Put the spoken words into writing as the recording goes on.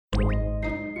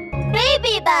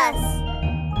Baby Bus!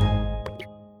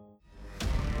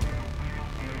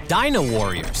 Dino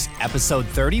Warriors, Episode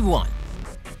 31.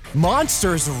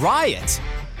 Monsters Riot!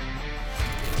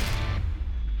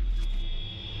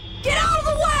 Get out of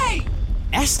the way!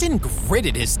 Eston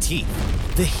gritted his teeth.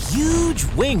 The huge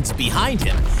wings behind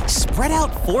him spread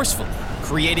out forcefully,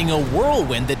 creating a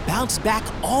whirlwind that bounced back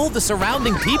all the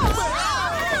surrounding people.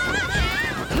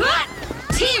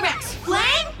 T-Rex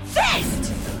Flame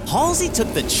Fist! Halsey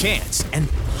took the chance and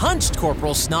punched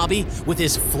Corporal Snobby with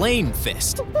his flame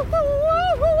fist.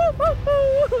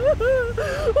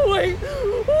 Wait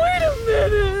a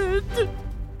minute!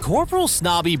 Corporal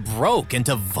Snobby broke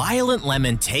into violent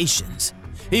lamentations.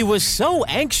 He was so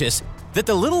anxious that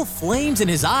the little flames in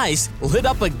his eyes lit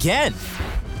up again.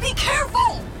 Be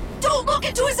careful! Don't look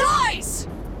into his eyes!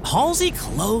 Halsey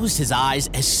closed his eyes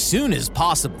as soon as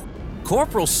possible.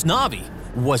 Corporal Snobby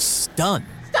was stunned.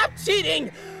 Stop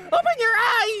cheating! Open your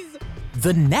eyes!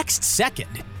 The next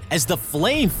second, as the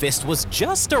flame fist was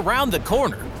just around the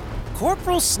corner,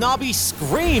 Corporal Snobby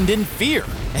screamed in fear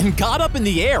and got up in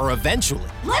the air eventually.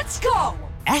 Let's go!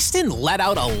 Eston let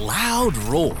out a loud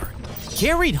roar,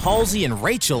 carried Halsey and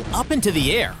Rachel up into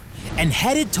the air, and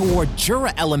headed toward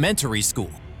Jura Elementary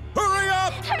School. Hurry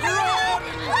up!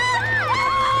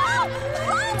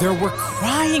 There were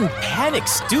crying, panicked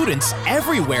students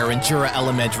everywhere in Jura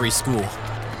Elementary School.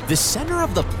 The center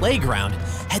of the playground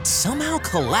had somehow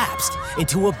collapsed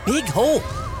into a big hole,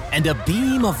 and a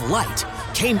beam of light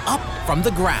came up from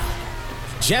the ground.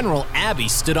 General Abby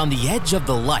stood on the edge of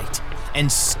the light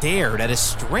and stared at a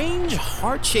strange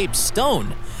heart-shaped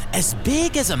stone as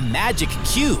big as a magic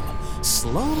cube,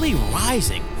 slowly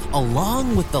rising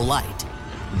along with the light.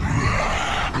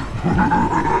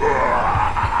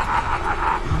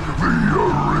 The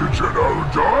original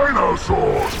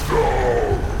dinosaur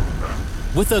stone!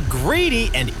 With a greedy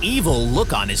and evil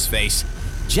look on his face,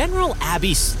 General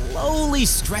Abby slowly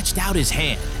stretched out his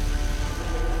hand.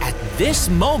 At this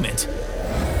moment,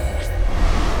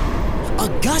 a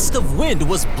gust of wind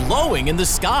was blowing in the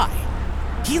sky.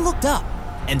 He looked up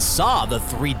and saw the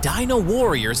three Dino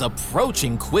Warriors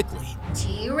approaching quickly.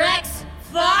 T-Rex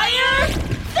Fire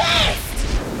Fist!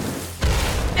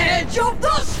 Edge of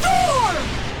the Storm!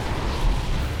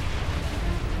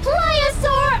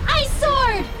 Pliosaur Ice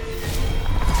Sword!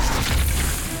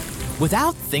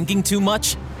 Without thinking too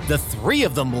much, the three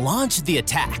of them launched the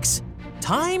attacks.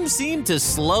 Time seemed to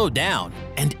slow down,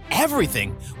 and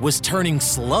everything was turning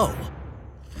slow.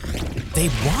 They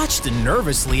watched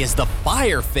nervously as the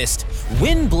Fire Fist,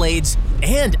 Wind Blades,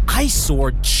 and Ice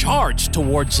Sword charged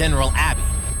toward General Abby.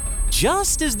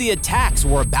 Just as the attacks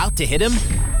were about to hit him,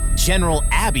 General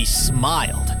Abby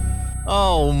smiled.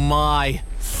 Oh my.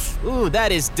 Ooh,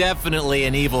 that is definitely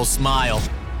an evil smile.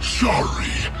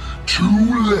 Sorry, too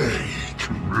late.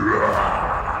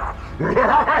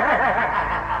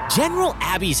 General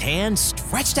Abby's hand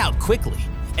stretched out quickly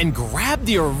and grabbed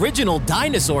the original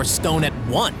dinosaur stone at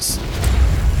once.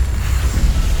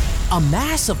 A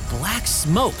mass of black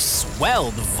smoke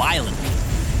swelled violently,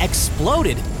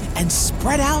 exploded, and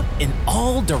spread out in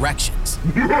all directions.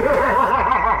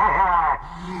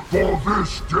 For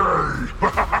this day,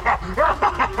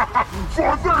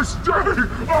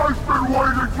 I've been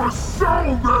waiting for so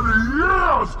many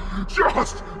years!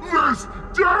 Just this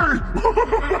day!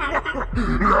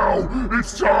 Now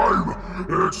it's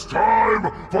time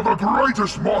for the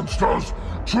greatest monsters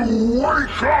to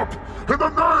wake up in the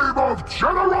name of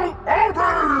General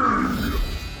Abby!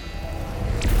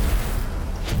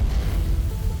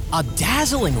 A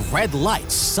dazzling red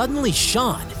light suddenly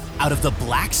shone out of the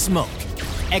black smoke,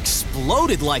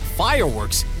 exploded like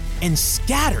fireworks, and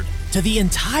scattered to the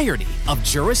entirety of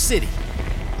Jura City.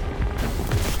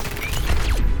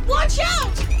 Watch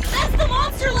out! That's the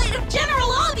monster light of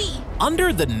General Abby!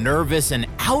 Under the nervous and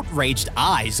outraged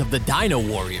eyes of the Dino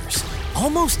Warriors,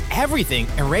 almost everything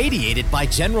irradiated by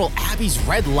General Abby's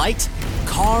red light,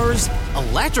 cars,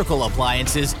 electrical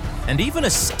appliances, and even a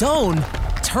stone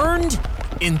turned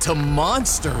into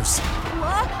monsters.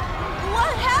 What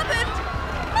happened?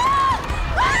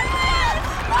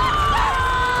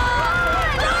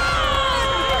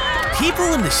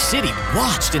 People in the city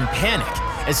watched in panic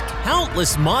as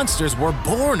countless monsters were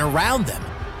born around them.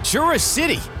 Jura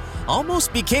City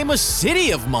almost became a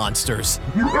city of monsters.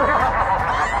 Destroy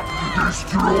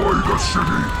the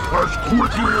city as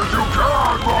quickly as you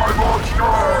can, my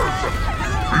monsters!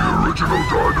 The original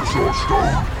dinosaur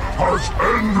stone has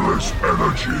endless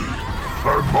energy,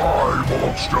 and my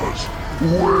monsters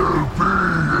will be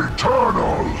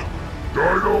eternal!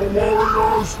 Dino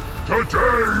Warriors,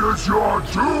 today is your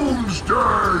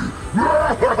doomsday!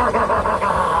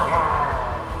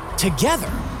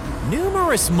 Together,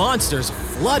 Numerous monsters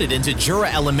flooded into Jura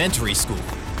Elementary School.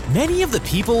 Many of the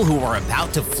people who were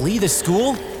about to flee the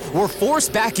school were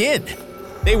forced back in.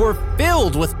 They were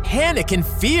filled with panic and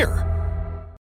fear.